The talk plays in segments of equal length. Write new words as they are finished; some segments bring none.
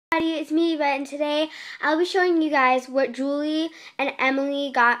It's me, Eva, and today I'll be showing you guys what Julie and Emily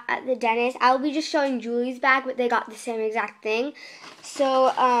got at the dentist. I'll be just showing Julie's bag, but they got the same exact thing.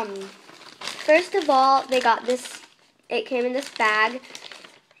 So, first of all, they got this, it came in this bag.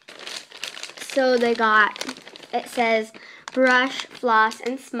 So they got, it says brush, floss,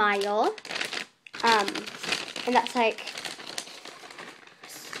 and smile. And that's like,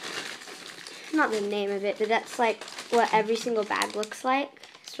 not the name of it, but that's like what every single bag looks like.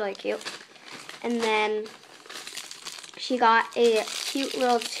 It's really cute. And then she got a cute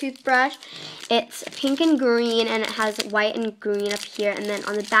little toothbrush. It's pink and green, and it has white and green up here. And then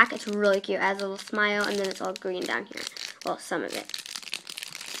on the back, it's really cute. It has a little smile, and then it's all green down here. Well, some of it.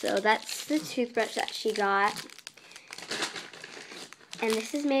 So that's the toothbrush that she got. And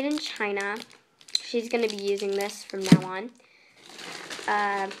this is made in China. She's going to be using this from now on.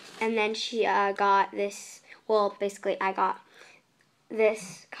 And then she got this, well, basically I got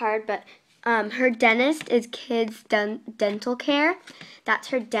this card, but her dentist is Kids Dental Care. That's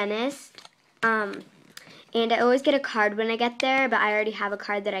her dentist. And I always get a card when I get there, but I already have a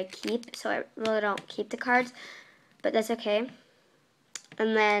card that I keep, so I really don't keep the cards, but that's okay.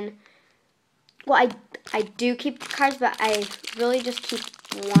 And then, well, I do keep the cards, but I really just keep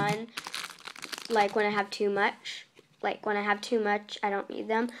one, like when I have too much. Like when I have too much, I don't need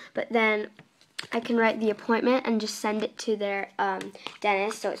them, but then I can write the appointment and just send it to their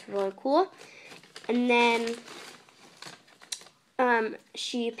dentist, so it's really cool. And then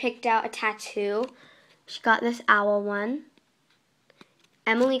she picked out a tattoo. She got this owl one.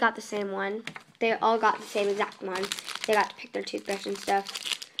 Emily got the same one. They all got the same exact one. They got to pick their toothbrush and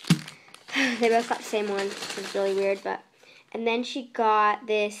stuff. They both got the same one, which is really weird, but. And then she got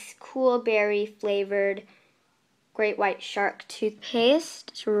this cool berry flavored Great White Shark toothpaste.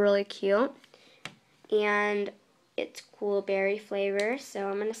 It's really cute. And it's cool berry flavor, so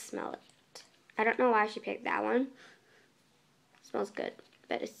I'm going to smell it. I don't know why she picked that one. It smells good,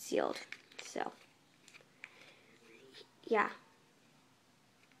 but it's sealed. So, yeah.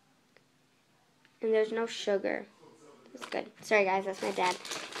 And there's no sugar. That's good. Sorry guys, that's my dad.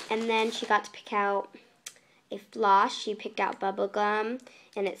 And then she got to pick out a floss. She picked out bubble gum,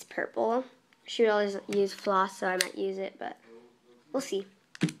 and it's purple. She would always use floss, so I might use it, but we'll see.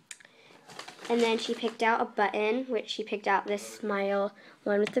 And then she picked out a button, which she picked out this smile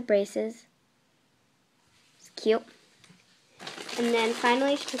one with the braces. It's cute. And then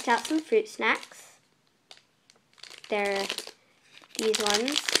finally she picked out some fruit snacks. They're these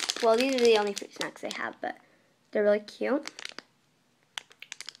ones. Well, these are the only fruit snacks they have, but they're really cute.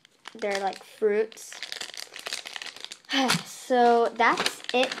 They're like fruits. So that's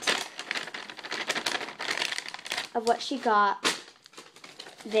it of what she got.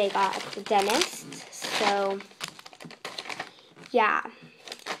 They got at the dentist. So yeah,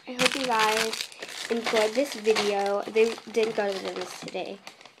 I hope you guys enjoyed this video. They didn't go to the dentist today.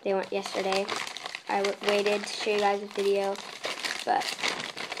 They went yesterday. I waited to show you guys a video, but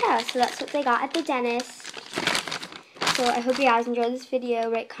yeah, so that's what they got at the dentist. So I hope you guys enjoyed this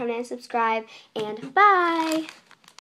video. Rate, comment, and subscribe, and bye!